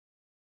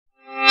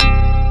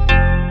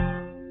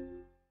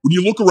When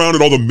you look around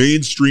at all the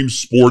mainstream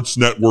sports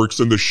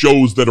networks and the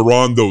shows that are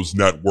on those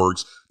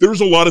networks,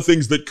 there's a lot of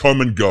things that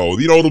come and go.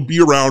 You know, it'll be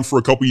around for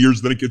a couple years,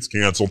 then it gets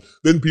canceled,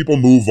 then people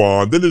move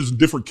on, then there's a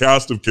different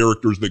cast of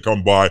characters that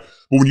come by.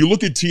 But when you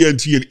look at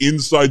TNT and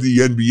inside the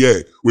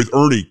NBA with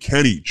Ernie,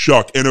 Kenny,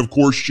 Chuck, and of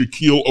course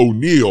Shaquille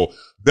O'Neal,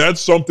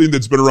 that's something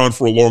that's been around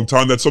for a long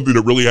time. That's something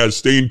that really has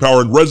staying power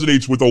and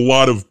resonates with a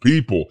lot of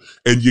people.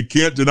 And you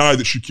can't deny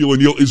that Shaquille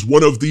O'Neal is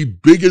one of the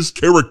biggest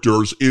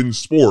characters in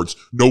sports,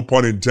 no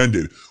pun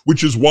intended,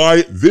 which is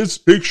why this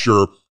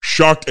picture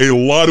shocked a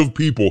lot of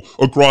people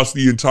across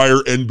the entire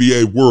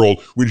NBA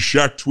world when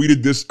Shaq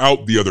tweeted this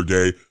out the other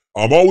day.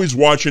 I'm always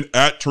watching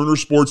at Turner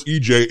Sports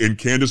EJ and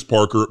Candace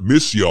Parker,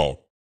 miss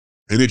y'all.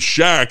 And it's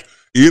Shaq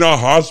in a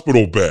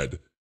hospital bed.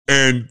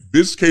 And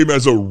this came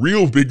as a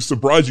real big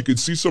surprise. You could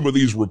see some of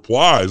these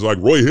replies like,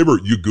 Roy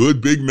Hibbert, you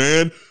good, big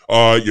man?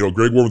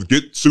 Greg Warren,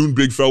 get soon,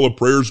 big fella,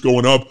 prayers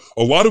going up.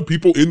 A lot of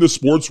people in the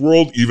sports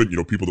world, even,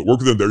 people that work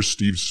with them. There's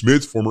Steve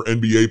Smith, former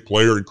NBA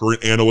player and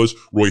current analyst.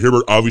 Roy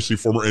Hibbert, obviously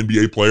former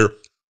NBA player.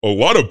 A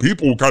lot of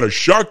people were kind of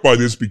shocked by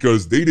this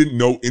because they didn't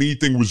know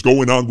anything was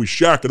going on with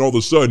Shaq. And all of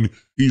a sudden,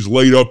 he's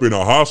laid up in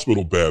a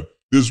hospital bed.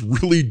 This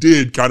really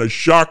did kind of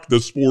shock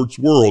the sports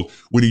world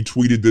when he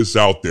tweeted this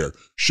out there.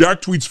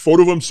 Shaq tweets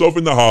photo of himself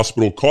in the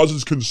hospital,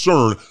 causes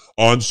concern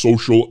on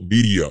social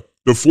media.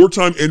 The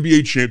four-time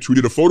NBA champ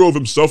tweeted a photo of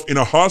himself in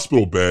a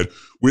hospital bed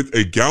with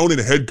a gown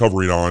and head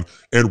covering on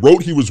and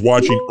wrote he was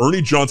watching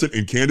Ernie Johnson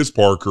and Candace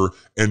Parker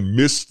and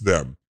missed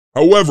them.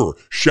 However,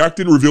 Shaq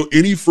didn't reveal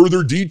any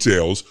further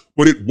details,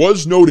 but it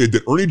was noted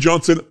that Ernie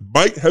Johnson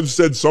might have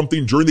said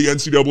something during the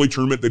NCAA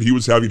tournament that he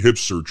was having hip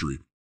surgery.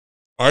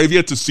 I have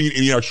yet to see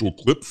any actual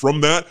clip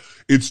from that.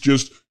 It's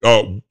just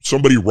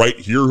somebody right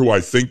here who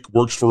I think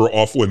works for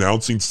Awful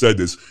Announcing said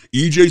this.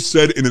 EJ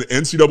said in an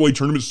NCAA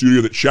tournament studio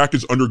that Shaq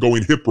is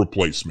undergoing hip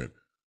replacement.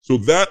 So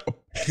that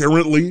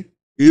apparently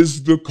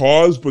is the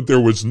cause, but there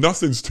was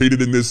nothing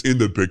stated in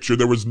the picture.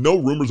 There was no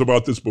rumors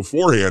about this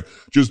beforehand.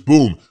 Just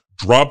boom,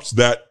 drops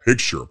that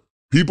picture.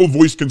 People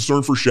voiced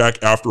concern for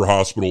Shaq after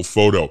hospital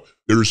photo.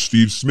 There's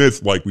Steve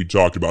Smith, like we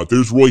talked about.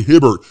 There's Roy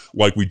Hibbert,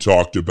 like we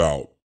talked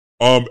about.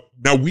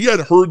 Now we had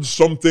heard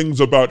some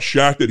things about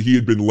Shaq that he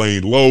had been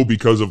laying low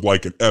because of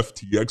like an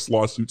FTX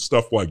lawsuit,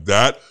 stuff like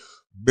that.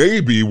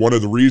 Maybe one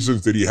of the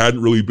reasons that he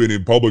hadn't really been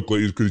in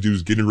publicly is because he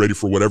was getting ready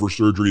for whatever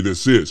surgery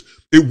this is.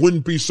 It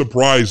wouldn't be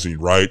surprising,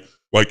 right?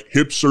 Like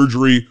hip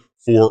surgery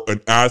for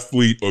an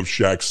athlete of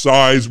Shaq's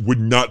size would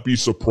not be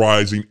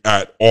surprising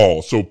at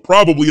all. So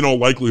probably in all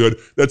likelihood,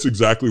 that's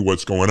exactly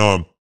what's going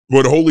on.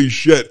 But holy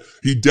shit,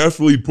 he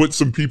definitely put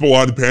some people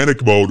on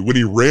panic mode when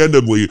he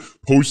randomly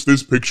posts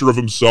this picture of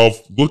himself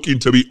looking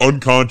to be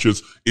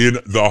unconscious in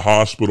the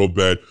hospital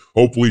bed.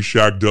 Hopefully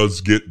Shaq does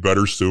get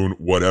better soon,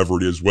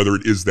 whatever it is, whether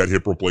it is that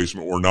hip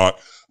replacement or not.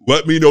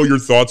 Let me know your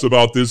thoughts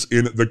about this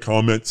in the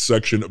comment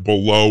section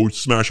below.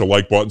 Smash a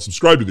like button,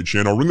 subscribe to the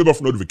channel, ring the bell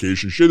for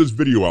notifications, share this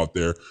video out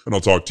there, and I'll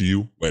talk to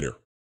you later.